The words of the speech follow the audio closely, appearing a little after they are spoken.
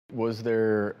Was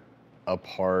there a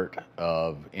part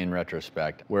of, in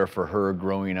retrospect, where for her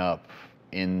growing up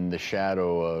in the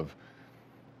shadow of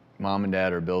mom and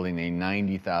dad are building a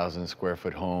 90,000 square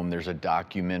foot home, there's a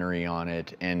documentary on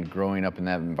it, and growing up in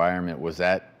that environment, was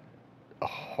that a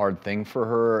hard thing for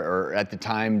her? Or at the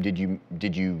time, did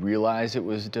you realize it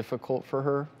was difficult for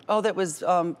her? Oh, that was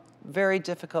very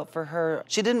difficult for her.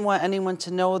 She didn't want anyone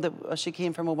to know that she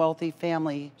came from a wealthy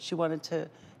family. She wanted to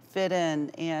fit in,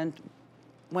 and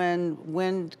when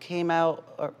Wind came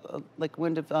out, like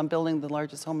Wind of building the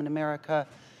largest home in America,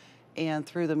 and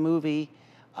through the movie,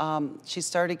 she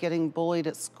started getting bullied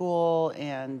at school,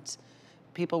 and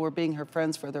people were being her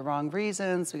friends for the wrong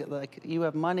reasons. Like, you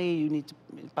have money, you need to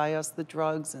buy us the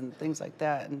drugs and things like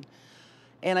that.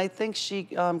 And I think she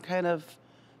kind of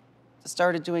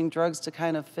started doing drugs to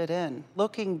kind of fit in.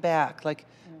 Looking back, like,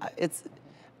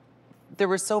 there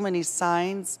were so many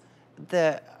signs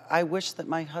that I wish that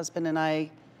my husband and I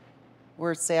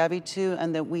were savvy to,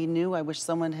 and that we knew. I wish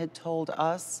someone had told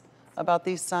us about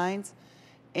these signs.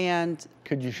 And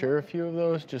could you share a few of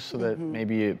those, just so that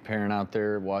maybe a parent out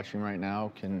there watching right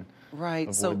now can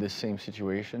avoid this same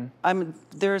situation?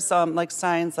 There's like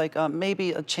signs like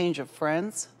maybe a change of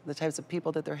friends, the types of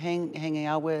people that they're hanging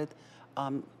out with,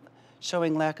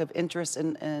 showing lack of interest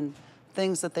in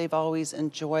things that they've always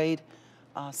enjoyed,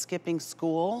 skipping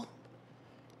school.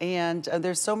 And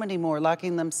there's so many more,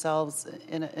 locking themselves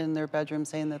in their bedroom,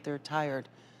 saying that they're tired.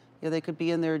 You know, they could be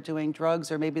in there doing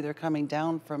drugs, or maybe they're coming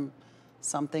down from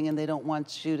something and they don't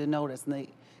want you to notice, and they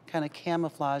kind of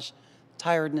camouflage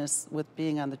tiredness with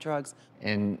being on the drugs.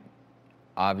 And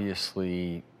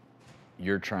obviously,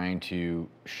 you're trying to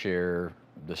share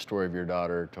the story of your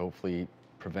daughter to hopefully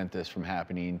prevent this from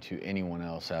happening to anyone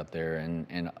else out there,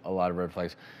 and a lot of red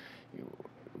flags.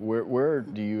 Where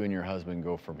do you and your husband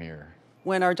go from here?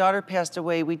 When our daughter passed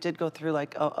away, we did go through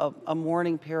like a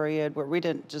mourning period where we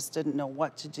just didn't know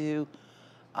what to do.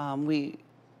 We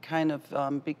kind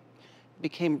of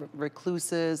became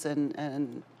recluses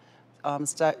and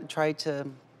tried to,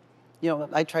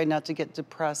 I tried not to get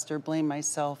depressed or blame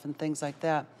myself and things like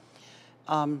that.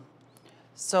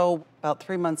 So about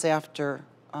 3 months after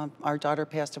our daughter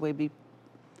passed away, we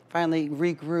finally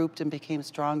regrouped and became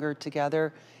stronger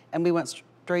together. And we went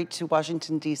straight to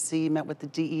Washington, D.C., met with the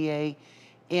DEA,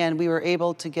 and we were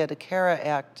able to get a CARA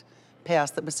Act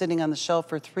passed that was sitting on the shelf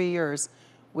for 3 years,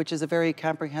 which is a very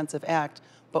comprehensive act.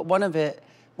 But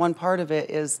one part of it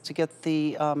is to get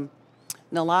the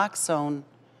naloxone,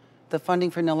 the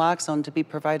funding for naloxone, to be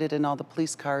provided in all the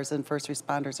police cars and first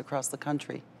responders across the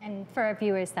country. And for our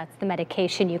viewers, that's the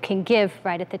medication you can give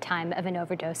right at the time of an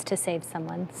overdose to save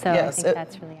someone. So yes, I think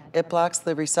that's really admirable. It blocks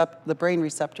the brain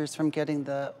receptors from getting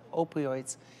the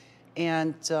opioids.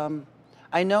 And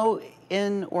I know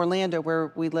in Orlando,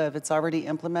 where we live, it's already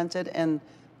implemented, and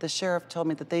the sheriff told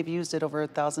me that they've used it over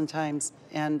 1,000 times,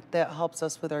 and that helps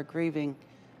us with our grieving,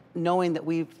 knowing that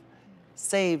we've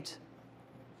saved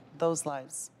those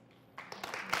lives.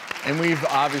 And we've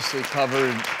obviously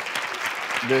covered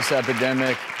this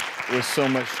epidemic with so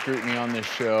much scrutiny on this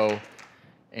show,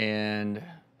 and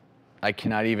I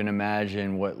cannot even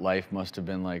imagine what life must have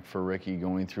been like for Ricky,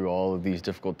 going through all of these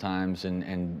difficult times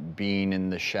and being in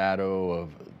the shadow of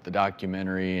the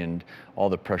documentary and all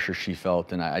the pressure she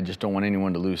felt, and I just don't want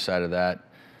anyone to lose sight of that.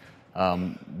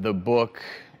 The book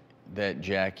that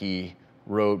Jackie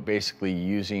wrote, basically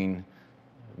using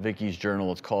Vicky's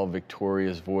journal, it's called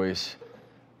Victoria's Voice,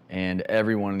 and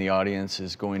everyone in the audience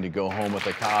is going to go home with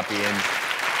a copy.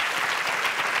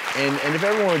 And if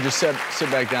everyone would just sit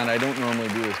back down, I don't normally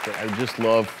do this, but I would just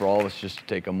love for all of us just to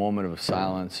take a moment of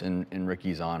silence in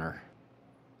Ricky's honor.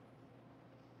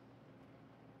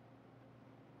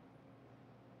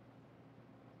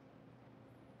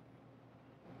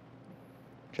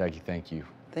 Jackie, thank you.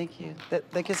 Thank you.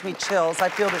 That gives me chills. I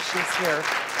feel that she's here.